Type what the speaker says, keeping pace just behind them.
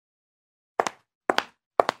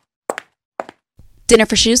Dinner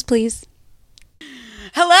for shoes, please.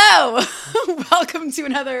 Hello. Welcome to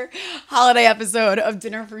another holiday episode of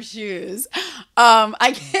Dinner for Shoes.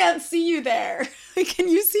 I can't see you there. Can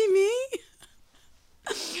you see me?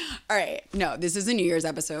 All right. No, this is a New Year's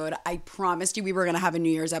episode. I promised you we were going to have a New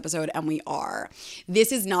Year's episode, and we are.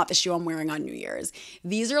 This is not the shoe I'm wearing on New Year's.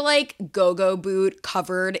 These are like go-go boot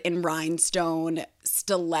covered in rhinestone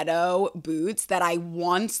stiletto boots that I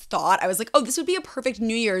once thought, I was like, oh, this would be a perfect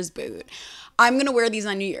New Year's boot. I'm going to wear these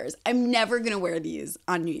on New Year's. I'm never going to wear these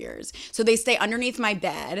on New Year's. So they stay underneath my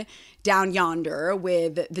bed down yonder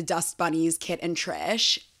with the Dust Bunnies, Kit and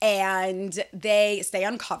Trish, and they stay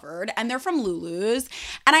uncovered, and they're from Lulu's,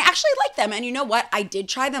 and I actually like them. And you know what? I did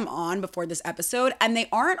try them on before this episode, and they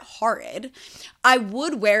aren't horrid. I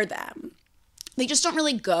would wear them. They just don't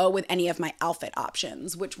really go with any of my outfit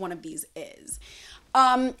options, which one of these is.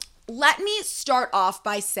 Let me start off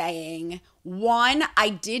by saying, one,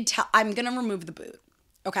 I'm going to remove the boot.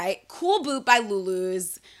 Okay. Cool boot by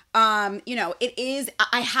Lulu's. It is,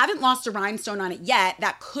 I haven't lost a rhinestone on it yet.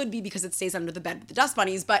 That could be because it stays under the bed with the Dust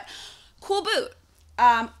Bunnies, but cool boot.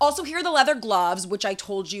 Also here are the leather gloves, which I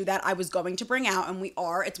told you that I was going to bring out, and we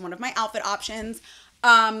are. It's one of my outfit options.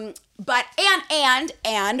 But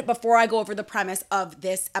before I go over the premise of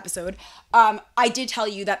this episode, I did tell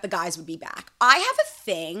you that the guys would be back. I have a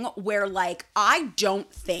thing where, like, I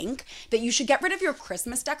don't think that you should get rid of your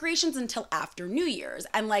Christmas decorations until after New Year's.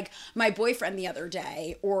 And like my boyfriend the other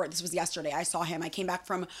day, or this was yesterday, I saw him. I came back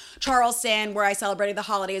from Charleston where I celebrated the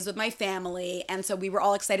holidays with my family. And so we were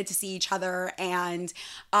all excited to see each other. And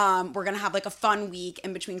we're going to have like a fun week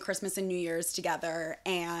in between Christmas and New Year's together.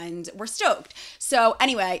 And we're stoked. So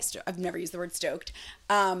anyway, I've never used the word stoked.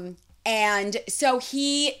 And so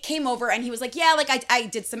he came over and he was like, yeah, like I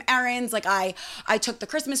did some errands. Like I took the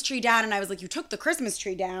Christmas tree down, and I was like, you took the Christmas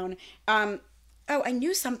tree down? Oh, I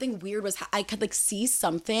knew something weird was, I could like see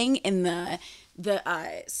something in the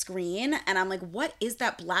screen, and I'm like, what is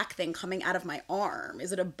that black thing coming out of my arm?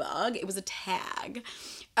 Is it a bug? It was a tag.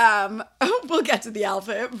 We'll get to the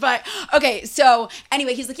outfit, but okay. So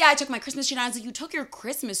anyway, he's like, yeah, I took my Christmas tree down. I was like, you took your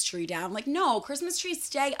Christmas tree down? I'm like, no, Christmas trees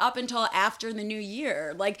stay up until after the new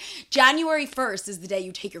year. Like January 1st is the day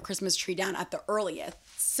you take your Christmas tree down at the earliest.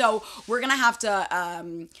 So we're going to have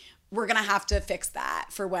to fix that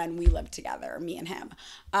for when we live together, me and him,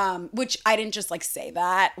 which I didn't just like say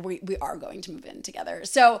that. We are going to move in together.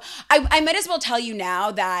 So I might as well tell you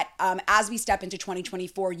now that as we step into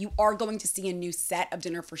 2024, you are going to see a new set of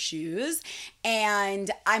Dinner for Shoes. And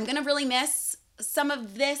I'm going to really miss some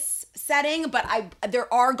of this setting, but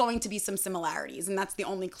there are going to be some similarities, and that's the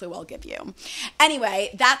only clue I'll give you. Anyway,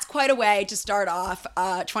 that's quite a way to start off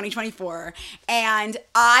 2024, and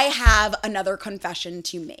I have another confession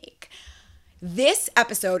to make. This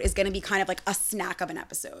episode is going to be kind of like a snack of an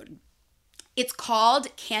episode. It's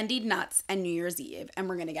called Candied Nuts and New Year's Eve, and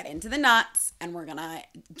we're going to get into the nuts, and we're going to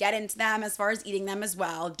get into them as far as eating them as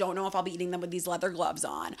well. Don't know if I'll be eating them with these leather gloves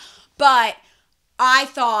on, but I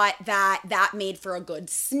thought that made for a good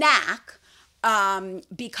snack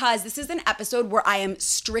because this is an episode where I am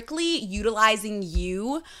strictly utilizing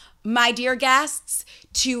you, my dear guests,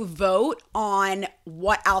 to vote on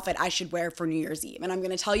what outfit I should wear for New Year's Eve. And I'm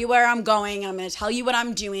going to tell you where I'm going. I'm going to tell you what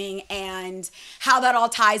I'm doing and how that all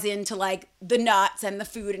ties into like the nuts and the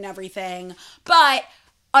food and everything. But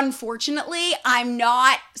unfortunately, I'm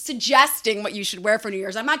not suggesting what you should wear for New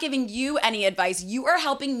Year's. I'm not giving you any advice. You are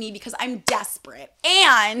helping me because I'm desperate.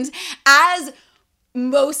 And as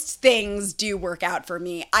most things do work out for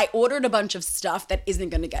me, I ordered a bunch of stuff that isn't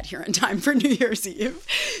going to get here in time for New Year's Eve.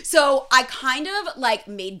 So I kind of like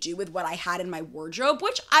made do with what I had in my wardrobe,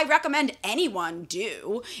 which I recommend anyone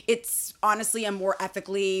do. It's honestly a more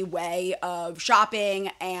ethically way of shopping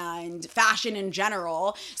and fashion in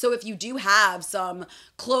general. So if you do have some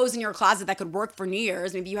clothes in your closet that could work for New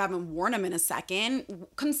Year's, maybe you haven't worn them in a second,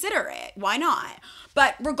 consider it. Why not?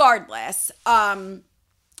 But regardless,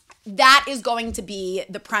 that is going to be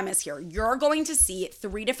the premise here. You're going to see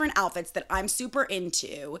 3 different outfits that I'm super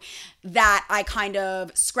into that I kind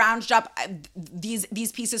of scrounged up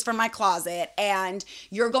these pieces from my closet, and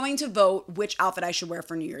you're going to vote which outfit I should wear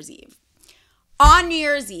for New Year's Eve. On New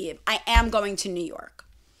Year's Eve, I am going to New York.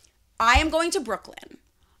 I am going to Brooklyn.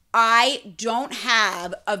 I don't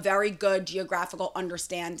have a very good geographical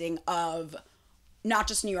understanding of not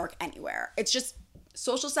just New York, anywhere. It's just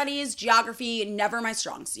social studies, geography, never my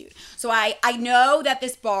strong suit. So I know that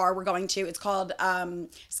this bar we're going to, it's called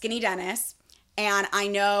Skinny Dennis, And I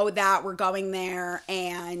know that we're going there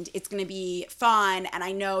and it's going to be fun. And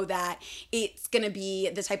I know that it's going to be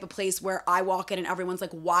the type of place where I walk in and everyone's like,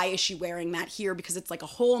 why is she wearing that here? Because it's like a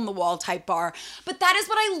hole in the wall type bar. But that is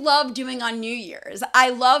what I love doing on New Year's. I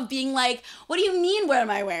love being like, what do you mean, what am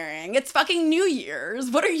I wearing? It's fucking New Year's.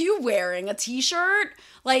 What are you wearing? A t-shirt?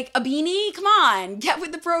 Like a beanie? Come on, get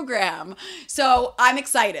with the program. So I'm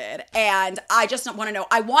excited and I just want to know,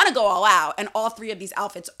 I want to go all out, and all three of these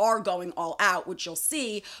outfits are going all out, which you'll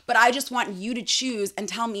see, but I just want you to choose and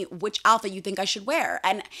tell me which outfit you think I should wear.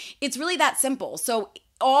 And it's really that simple. So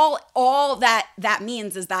all that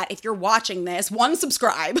means is that if you're watching this, 1,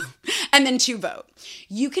 subscribe, and then 2, vote.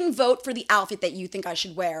 You can vote for the outfit that you think I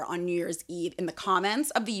should wear on New Year's Eve in the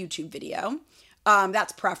comments of the YouTube video.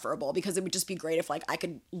 That's preferable because it would just be great if like I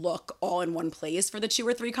could look all in one place for the 2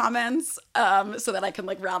 or 3 comments, so that I can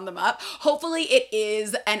like round them up. Hopefully it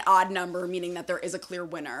is an odd number, meaning that there is a clear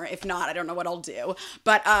winner. If not, I don't know what I'll do.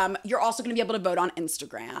 But you're also going to be able to vote on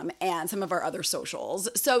Instagram and some of our other socials.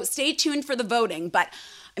 So stay tuned for the voting. But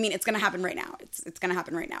I mean, it's going to happen right now. It's going to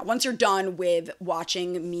happen right now. Once you're done with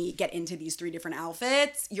watching me get into these 3 different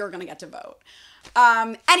outfits, you're going to get to vote.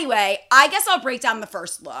 Anyway, I guess I'll break down the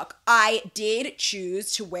first look. I did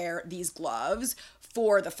choose to wear these gloves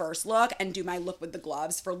for the first look and do my look with the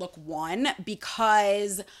gloves for look 1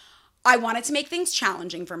 because I wanted to make things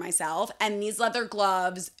challenging for myself. And these leather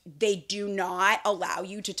gloves, they do not allow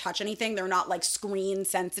you to touch anything. They're not like screen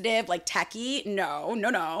sensitive, like techie.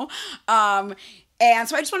 No. And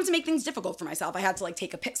so I just wanted to make things difficult for myself. I had to like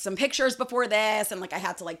take some pictures before this, and like I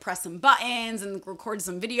had to like press some buttons and record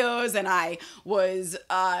some videos, and I was,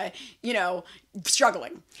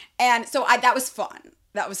 struggling. And so that was fun.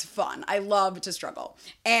 That was fun. I love to struggle.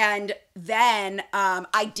 And then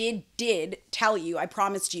I did tell you, I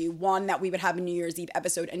promised you, 1, that we would have a New Year's Eve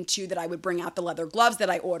episode, and 2, that I would bring out the leather gloves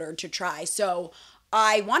that I ordered to try. So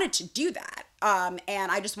I wanted to do that.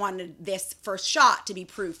 And I just wanted this first shot to be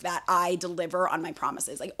proof that I deliver on my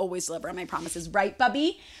promises. I always deliver on my promises. Right,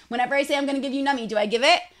 Bubby? Whenever I say I'm going to give you nummy, do I give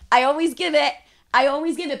it? I always give it.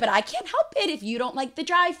 But I can't help it if you don't like the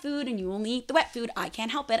dry food and you only eat the wet food. I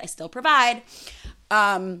can't help it. I still provide.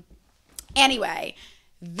 Anyway,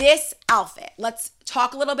 this outfit, let's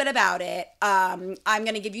talk a little bit about it. I'm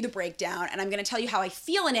going to give you the breakdown, and I'm going to tell you how I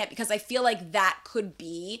feel in it, because I feel like that could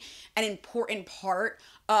be an important part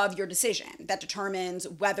of your decision that determines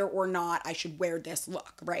whether or not I should wear this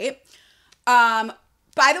look, right? By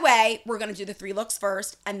the way, we're going to do the 3 looks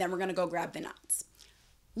first, and then we're going to go grab the nuts.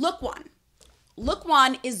 Look 1. Look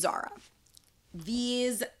 1 is Zara.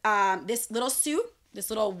 This little suit, this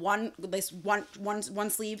little one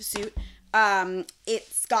sleeve suit.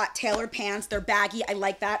 It's got tailored pants. They're baggy. I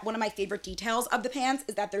like that. One of my favorite details of the pants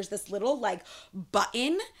is that there's this little like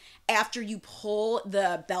button after you pull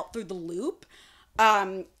the belt through the loop.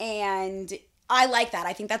 And I like that.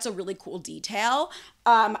 I think that's a really cool detail.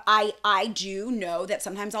 I do know that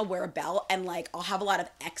sometimes I'll wear a belt and like I'll have a lot of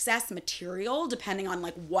excess material depending on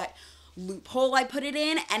like what loophole I put it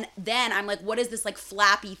in, and then I'm like, what is this like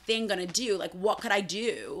flappy thing gonna do? Like, what could I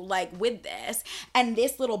do like with this? And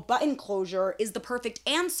this little button closure is the perfect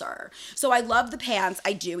answer. So I love the pants.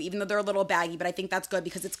 I do, even though they're a little baggy, but I think that's good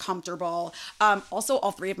because it's comfortable. Also,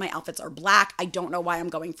 all 3 of my outfits are black. I don't know why I'm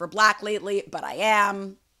going for black lately, but I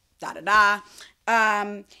am.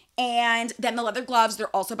 And then the leather gloves, they're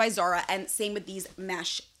also by Zara, and same with these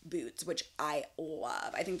mesh boots, which I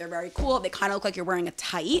love. I think they're very cool. They kind of look like you're wearing a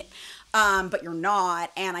tight, but you're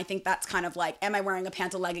not. And I think that's kind of like, am I wearing a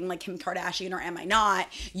pant, a legging like Kim Kardashian, or am I not?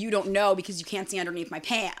 You don't know because you can't see underneath my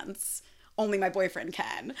pants. Only my boyfriend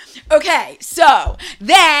can. Okay, so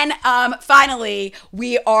then finally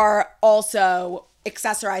we are also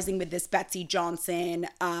accessorizing with this Betsy Johnson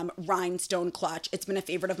rhinestone clutch. It's been a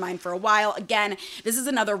favorite of mine for a while. Again, this is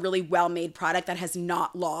another really well-made product that has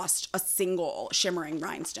not lost a single shimmering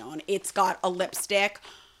rhinestone. It's got a lipstick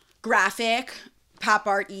graphic, pop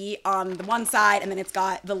art E on the one side, and then it's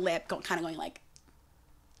got the lip kind of going like,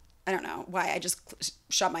 I don't know why I just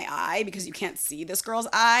shut my eye because you can't see this girl's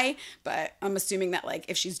eye, but I'm assuming that like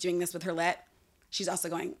if she's doing this with her lip, she's also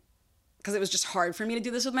going, because it was just hard for me to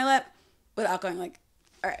do this with my lip without going like,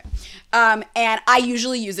 all right. And I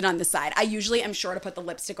usually use it on this side. I usually am sure to put the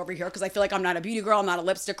lipstick over here because I feel like I'm not a beauty girl, I'm not a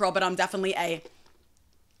lipstick girl, but I'm definitely a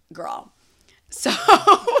girl. So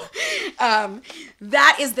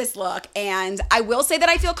that is this look. And I will say that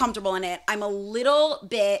I feel comfortable in it. I'm a little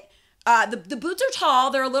bit, the boots are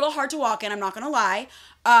tall. They're a little hard to walk in, I'm not going to lie.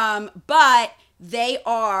 But they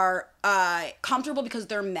are comfortable because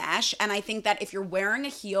they're mesh. And I think that if you're wearing a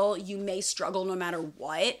heel, you may struggle no matter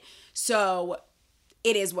what. So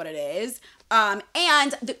it is what it is. And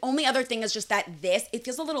the only other thing is just that it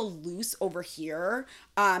feels a little loose over here.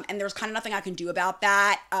 And there's kind of nothing I can do about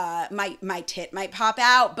that. My tit might pop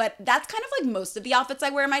out, but that's kind of like most of the outfits I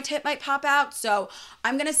wear, my tit might pop out. So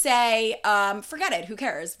I'm going to say, forget it. Who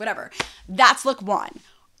cares? Whatever. That's look 1.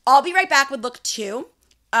 I'll be right back with look 2.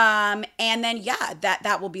 And then, yeah,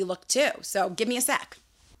 that will be look 2. So give me a sec.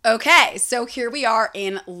 Okay. So here we are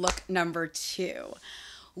in look number 2.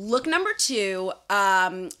 Look number 2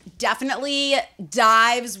 definitely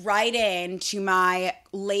dives right into my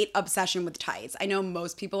late obsession with tights. I know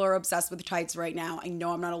most people are obsessed with tights right now. I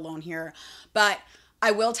know I'm not alone here, but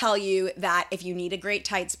I will tell you that if you need a great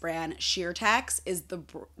tights brand, Sheertex is the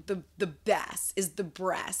best, is the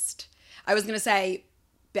breast. I was going to say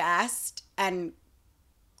best and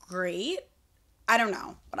great. I don't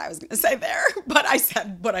know what I was going to say there, but I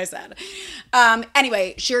said what I said.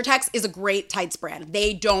 Anyway, Sheertex is a great tights brand.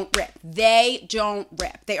 They don't rip.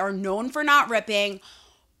 They are known for not ripping.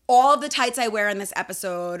 All of the tights I wear in this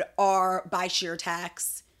episode are by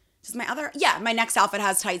Sheertex. My next outfit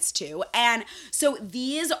has tights too. And so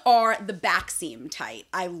these are the back seam tight.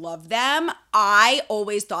 I love them. I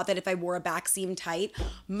always thought that if I wore a back seam tight,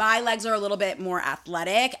 my legs are a little bit more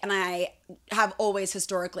athletic. And I have always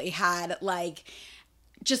historically had like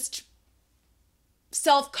just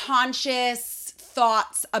self-conscious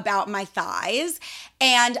thoughts about my thighs.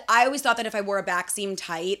 And I always thought that if I wore a back seam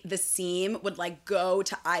tight, the seam would like go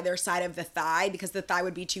to either side of the thigh because the thigh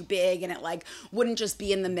would be too big and it like wouldn't just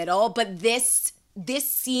be in the middle. But this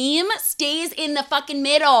seam stays in the fucking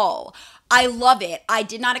middle. I love it. I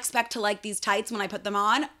did not expect to like these tights when I put them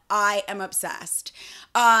on. I am obsessed.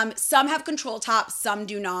 Some have control tops, some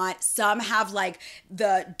do not. Some have like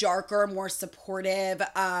the darker, more supportive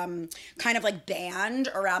kind of like band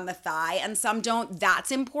around the thigh, and some don't.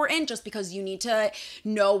 That's important just because you need to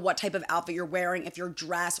know what type of outfit you're wearing. If your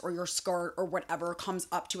dress or your skirt or whatever comes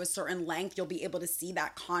up to a certain length, you'll be able to see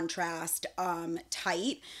that contrast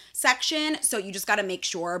tight section. So you just got to make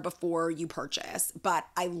sure before you purchase. But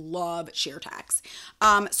I love Sheertex.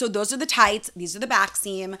 So those are the tights. These are the back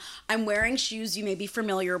seam. I'm wearing shoes you may be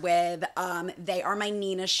familiar with. They are my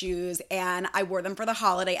Nina shoes, and I wore them for the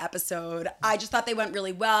holiday episode. I just thought they went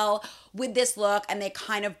really well with this look, and they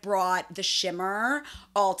kind of brought the shimmer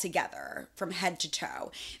all together from head to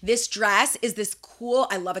toe. This dress is this cool,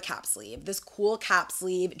 I love a cap sleeve, this cool cap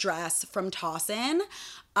sleeve dress from Tossin.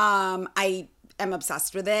 I am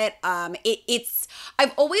obsessed with it.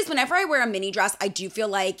 I've always, whenever I wear a mini dress, I do feel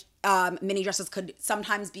like mini dresses could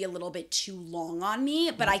sometimes be a little bit too long on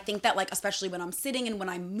me, but I think that like, especially when I'm sitting and when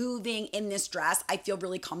I'm moving in this dress, I feel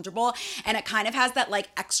really comfortable, and it kind of has that like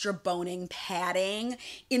extra boning padding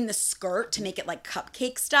in the skirt to make it like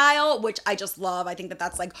cupcake style, which I just love. I think that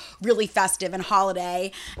that's like really festive and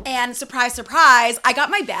holiday. And surprise, surprise, I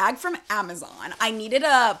got my bag from Amazon. I needed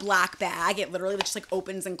a black bag. It literally just like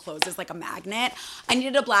opens and closes like a magnet. I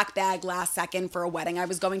needed a black bag last second for a wedding I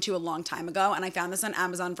was going to a long time ago, and I found this on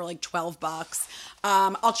Amazon for like $12.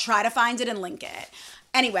 I'll try to find it and link it.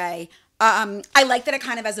 Anyway, I like that it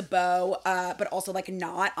kind of has a bow, but also like a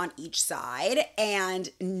knot on each side. And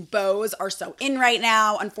bows are so in right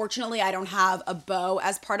now. Unfortunately, I don't have a bow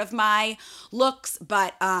as part of my looks,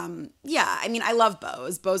 but yeah, I mean, I love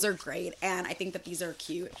bows. Bows are great, and I think that these are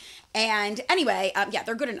cute. And anyway, yeah,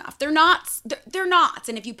 they're good enough. They're knots. They're knots,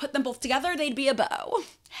 and if you put them both together, they'd be a bow.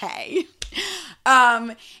 Hey.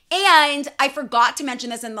 And I forgot to mention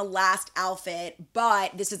this in the last outfit,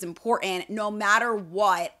 but this is important. No matter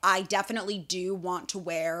what, I definitely do want to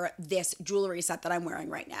wear this jewelry set that I'm wearing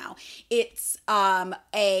right now. It's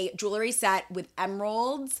a jewelry set with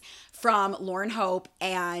emeralds from Lauren Hope,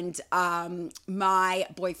 and my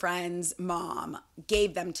boyfriend's mom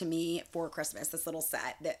gave them to me for Christmas, this little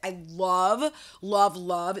set that I love, love,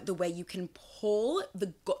 love the way you can pull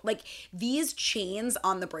like these chains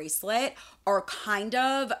on the bracelet are kind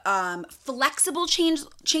of flexible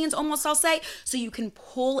chains almost, I'll say, so you can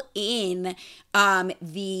pull in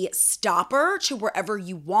the stopper to wherever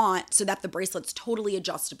you want so that the bracelet's totally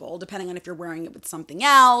adjustable depending on if you're wearing it with something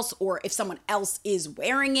else or if someone else is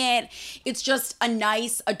wearing it. It's just a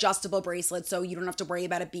nice adjustable bracelet, so you don't have to worry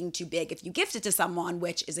about it being too big if you gift it to someone,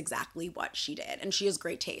 which is exactly what she did, and she has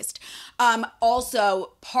great taste.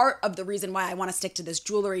 Also, part of the reason why I want to stick to this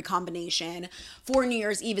jewelry combination for New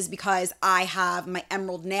Year's Eve is because I have my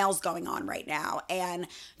emerald nails going on right now, and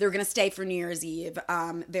they're going to stay for New Year's Eve.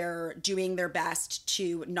 They're doing their best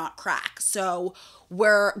to not crack, so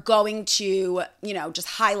we're going to, just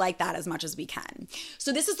highlight that as much as we can.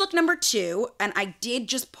 So this is look number 2, and I did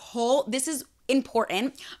just pull, this is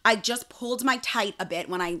important, I just pulled my tight a bit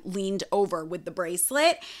when I leaned over with the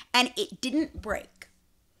bracelet, and it didn't break.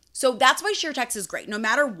 So that's why sheer text is great. No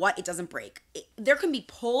matter what, it doesn't break. There can be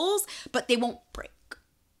pulls, but they won't break.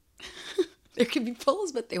 There can be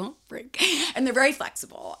pulls, but they won't break. And they're very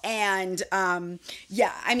flexible. And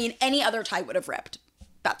yeah, I mean, any other tie would have ripped.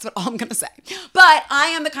 That's what all I'm going to say. But I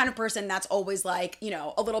am the kind of person that's always like, you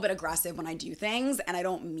know, a little bit aggressive when I do things. And I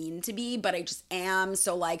don't mean to be, but I just am.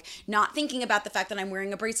 So like not thinking about the fact that I'm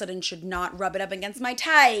wearing a bracelet and should not rub it up against my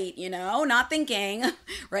tight, you know, not thinking.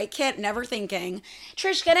 Right, Kit? Never thinking.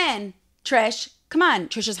 Trish, get in. Trish, come on.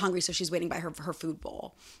 Trish is hungry, so she's waiting by her food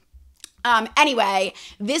bowl. Anyway,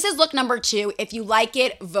 this is look number 2. If you like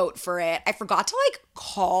it, vote for it. I forgot to like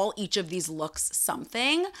call each of these looks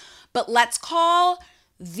something, but let's call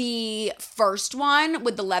the first one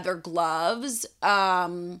with the leather gloves.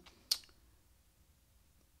 I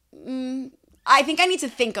think I need to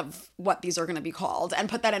think of what these are going to be called and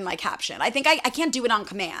put that in my caption. I think I can't do it on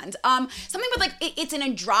command. Something with like, it's an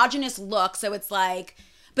androgynous look. So it's like,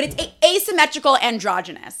 but it's asymmetrical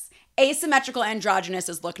androgynous. Asymmetrical androgynous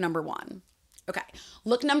is look number 1. Okay.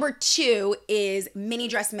 Look number 2 is mini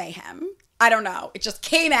dress mayhem. I don't know. It just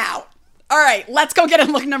came out. All right. Let's go get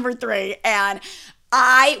in look number 3. And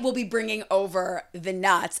I will be bringing over the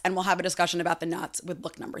nuts and we'll have a discussion about the nuts with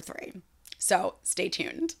look number 3. So stay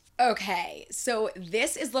tuned. Okay, so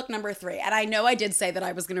this is look number 3. And I know I did say that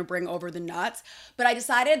I was going to bring over the nuts, but I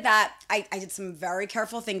decided that I did some very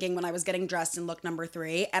careful thinking when I was getting dressed in look number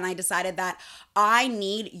 3. And I decided that I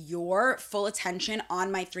need your full attention on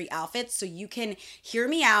my 3 outfits so you can hear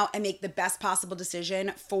me out and make the best possible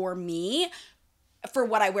decision for me for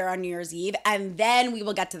what I wear on New Year's Eve. And then we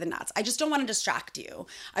will get to the nuts. I just don't want to distract you.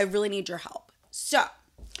 I really need your help. So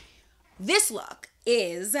this look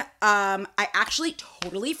is, I actually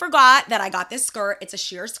totally forgot that I got this skirt. It's a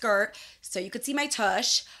sheer skirt, so you could see my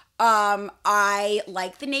tush. I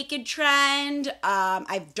like the naked trend.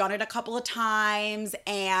 I've done it a couple of times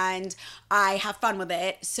and I have fun with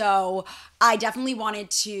it. So I definitely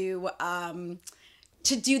wanted to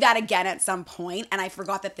do that again at some point, and I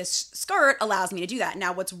forgot that this skirt allows me to do that.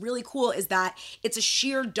 Now, what's really cool is that it's a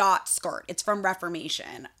sheer dot skirt. It's from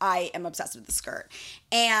Reformation. I am obsessed with the skirt.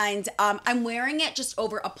 And I'm wearing it just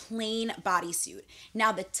over a plain bodysuit.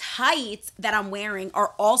 Now, the tights that I'm wearing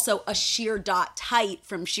are also a sheer dot tight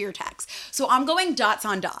from Sheertex. So I'm going dots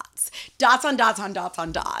on dots. Dots on dots on dots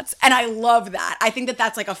on dots. And I love that. I think that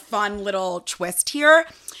that's like a fun little twist here.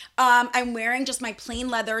 I'm wearing just my plain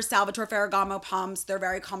leather Salvatore Ferragamo pumps. They're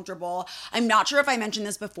very comfortable. I'm not sure if I mentioned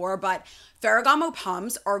this before, but Ferragamo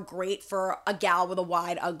pumps are great for a gal with a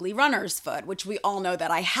wide, ugly runner's foot, which we all know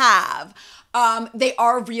that I have. They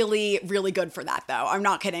are really, really good for that though. I'm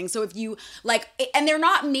not kidding. So if you like, and they're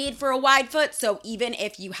not made for a wide foot. So even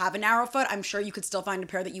if you have a narrow foot, I'm sure you could still find a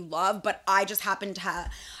pair that you love. But I just happen to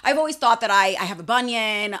have, I've always thought that I have a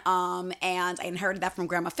bunion, and I inherited that from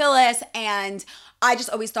Grandma Phyllis. And I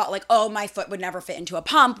just always thought like, oh, my foot would never fit into a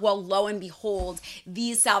pump. Well, lo and behold,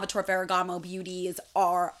 these Salvatore Ferragamo beauties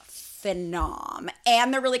are phenom.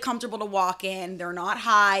 And they're really comfortable to walk in. They're not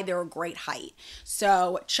high. They're a great height.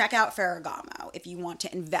 So check out Ferragamo if you want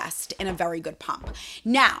to invest in a very good pump.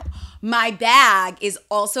 Now, my bag is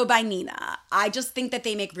also by Nina. I just think that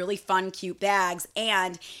they make really fun, cute bags.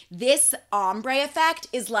 And this ombre effect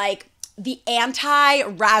is like the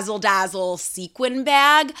anti-razzle-dazzle sequin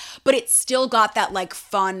bag, but it's still got that like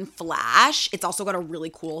fun flash. It's also got a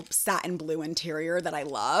really cool satin blue interior that I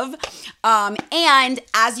love. And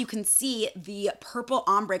as you can see, the purple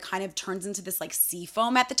ombre kind of turns into this like sea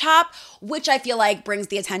foam at the top, which I feel like brings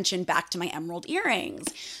the attention back to my emerald earrings.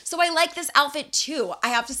 So I like this outfit too. I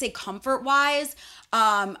have to say comfort-wise,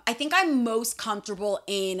 I think I'm most comfortable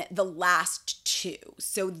in the last two.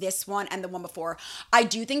 So this one and the one before. I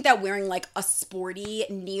do think that wearing like a sporty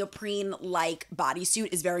neoprene-like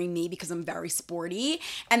bodysuit is very me because I'm very sporty.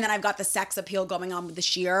 And then I've got the sex appeal going on with the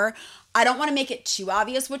sheer. I don't want to make it too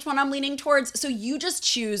obvious which one I'm leaning towards. So you just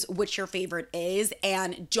choose which your favorite is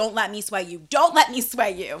and don't let me sway you. Don't let me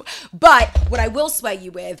sway you. But what I will sway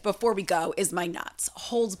you with before we go is my nuts.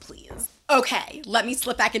 Hold please. Okay, let me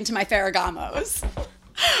slip back into my Ferragamos.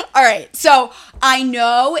 All right, so I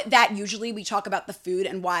know that usually we talk about the food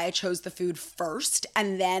and why I chose the food first,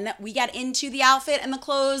 and then we get into the outfit and the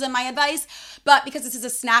clothes and my advice. But because this is a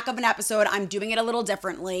snack of an episode, I'm doing it a little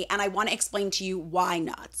differently, and I want to explain to you why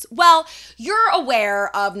nuts. Well, you're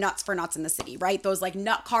aware of Nuts for Nuts in the City, right? Those like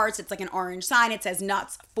nut carts, it's like an orange sign. It says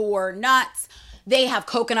nuts for nuts. They have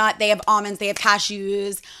coconut, they have almonds, they have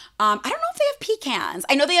cashews. I don't know if they have pecans.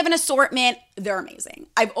 I know they have an assortment. They're amazing.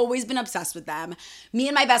 I've always been obsessed with them. Me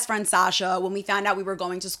and my best friend Sasha, when we found out we were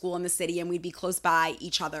going to school in the city and we'd be close by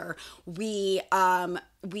each other, we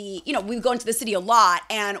would go into the city a lot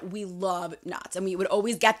and we love nuts and we would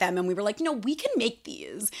always get them. And we were like, we can make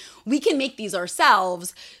these. We can make these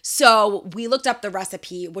ourselves. So we looked up the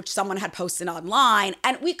recipe, which someone had posted online,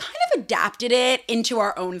 and we kind of adapted it into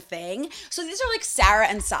our own thing. So these are like Sarah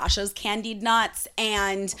and Sasha's candied nuts.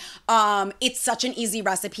 And it's such an easy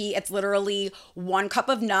recipe. It's literally 1 cup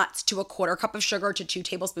of nuts to a 1/4 cup of sugar to 2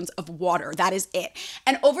 tablespoons of water. That is it.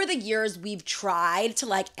 And over the years, we've tried to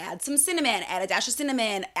like add some cinnamon, add a dash of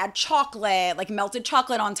cinnamon, add chocolate, like melted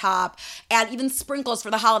chocolate on top, add even sprinkles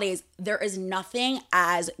for the holidays. There is nothing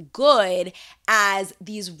as good as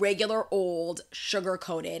these regular old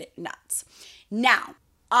sugar-coated nuts. Now,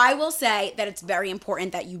 I will say that it's very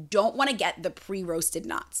important that you don't want to get the pre-roasted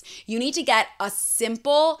nuts. You need to get a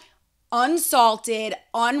simple, unsalted,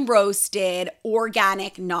 unroasted,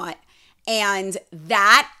 organic nut. And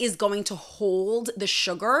that is going to hold the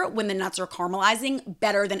sugar when the nuts are caramelizing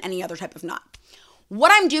better than any other type of nut.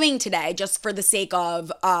 What I'm doing today, just for the sake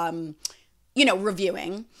of,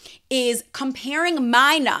 reviewing, is comparing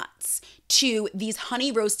my nuts to these honey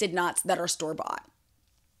roasted nuts that are store-bought.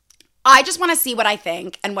 I just want to see what I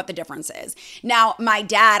think and what the difference is. Now,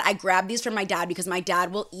 I grabbed these from my dad because my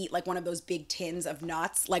dad will eat like one of those big tins of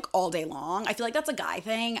nuts like all day long. I feel like that's a guy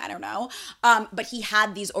thing. I don't know. But he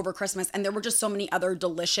had these over Christmas and there were just so many other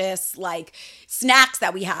delicious like snacks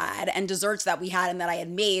that we had and desserts that we had and that I had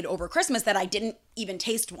made over Christmas that I didn't even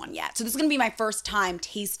taste one yet. So this is going to be my first time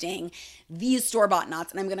tasting these store-bought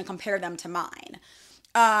nuts and I'm going to compare them to mine.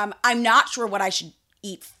 I'm not sure what I should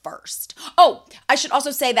eat first. Oh, I should also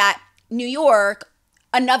say that New York,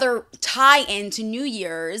 another tie-in to New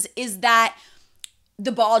Year's is that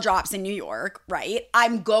the ball drops in New York, right?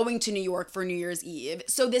 I'm going to New York for New Year's Eve.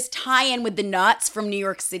 So this tie-in with the nuts from New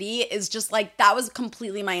York City is just like, that was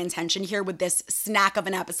completely my intention here with this snack of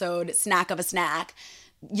an episode, snack of a snack,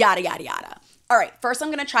 yada, yada, yada. All right, first I'm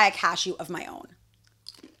going to try a cashew of my own.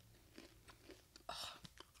 Oh,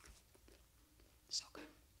 so good.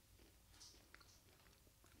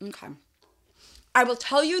 Okay. I will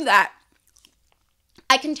tell you that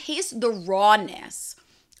I can taste the rawness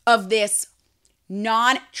of this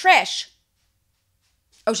Trish.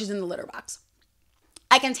 Oh, she's in the litter box.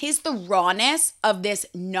 I can taste the rawness of this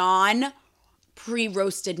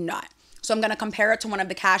pre-roasted nut. So I'm going to compare it to one of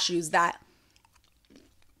the cashews that,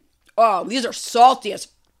 these are salty as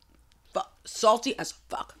fuck. Salty as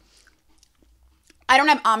fuck. I don't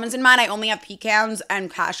have almonds in mine. I only have pecans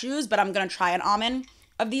and cashews, but I'm going to try an almond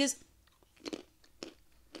of these.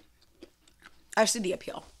 I see the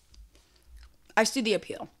appeal.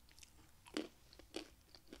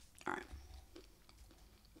 All right.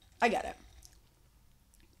 I get it.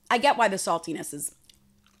 I get why the saltiness is.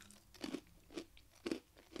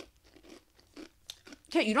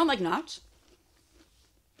 Okay, you don't like nuts?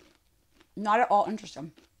 Not at all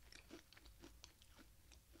interesting.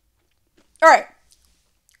 All right.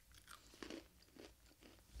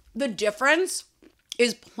 The difference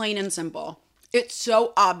is plain and simple. It's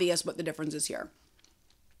so obvious what the difference is here.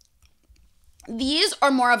 These are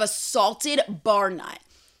more of a salted bar nut.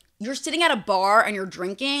 You're sitting at a bar and you're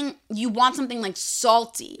drinking, you want something like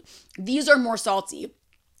salty. These are more salty.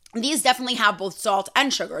 These definitely have both salt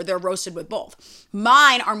and sugar. They're roasted with both.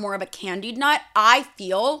 Mine are more of a candied nut. I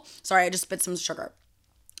just spit some sugar.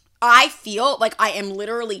 I feel like I am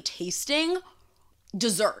literally tasting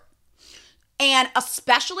dessert. And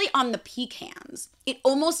especially on the pecans, it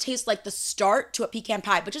almost tastes like the start to a pecan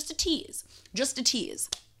pie, but just a tease.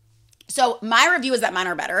 So my review is that mine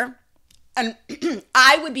are better. And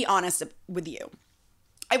I would be honest with you.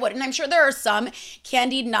 I would. And I'm sure there are some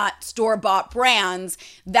candied nut store-bought brands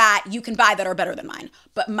that you can buy that are better than mine.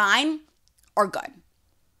 But mine are good.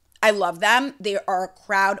 I love them. They are a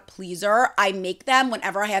crowd pleaser. I make them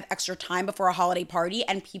whenever I have extra time before a holiday party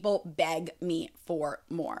and people beg me for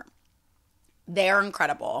more. They're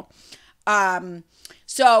incredible.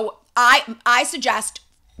 So I suggest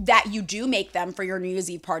that you do make them for your New Year's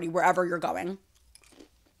Eve party wherever you're going.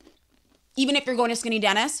 Even if you're going to Skinny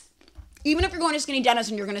Dennis. Even if you're going to Skinny Dennis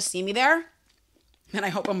and you're going to see me there. And I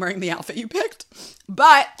hope I'm wearing the outfit you picked.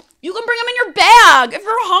 But you can bring them in your bag if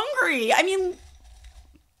you're hungry. I mean,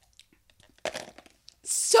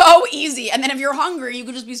 so easy. And then if you're hungry, you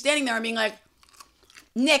could just be standing there and being like,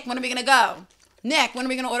 Nick, when are we going to go? Nick, when are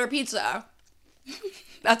we going to order pizza?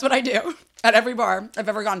 That's what I do at every bar I've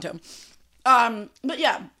ever gone to. But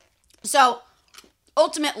yeah, so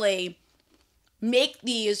ultimately make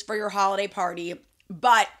these for your holiday party,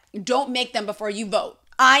 but don't make them before you vote.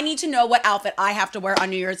 I need to know what outfit I have to wear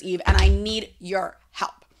on New Year's Eve, and I need your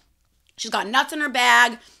help. She's got nuts in her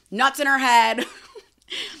bag, nuts in her head.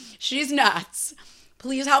 She's nuts.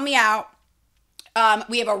 Please help me out.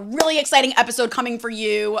 We have a really exciting episode coming for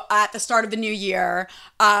you at the start of the new year.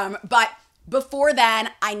 But before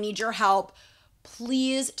then, I need your help.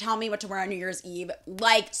 Please tell me what to wear on New Year's Eve.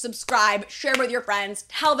 Like, subscribe, share with your friends,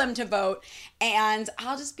 tell them to vote, and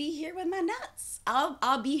I'll just be here with my nuts.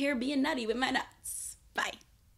 I'll be here being nutty with my nuts.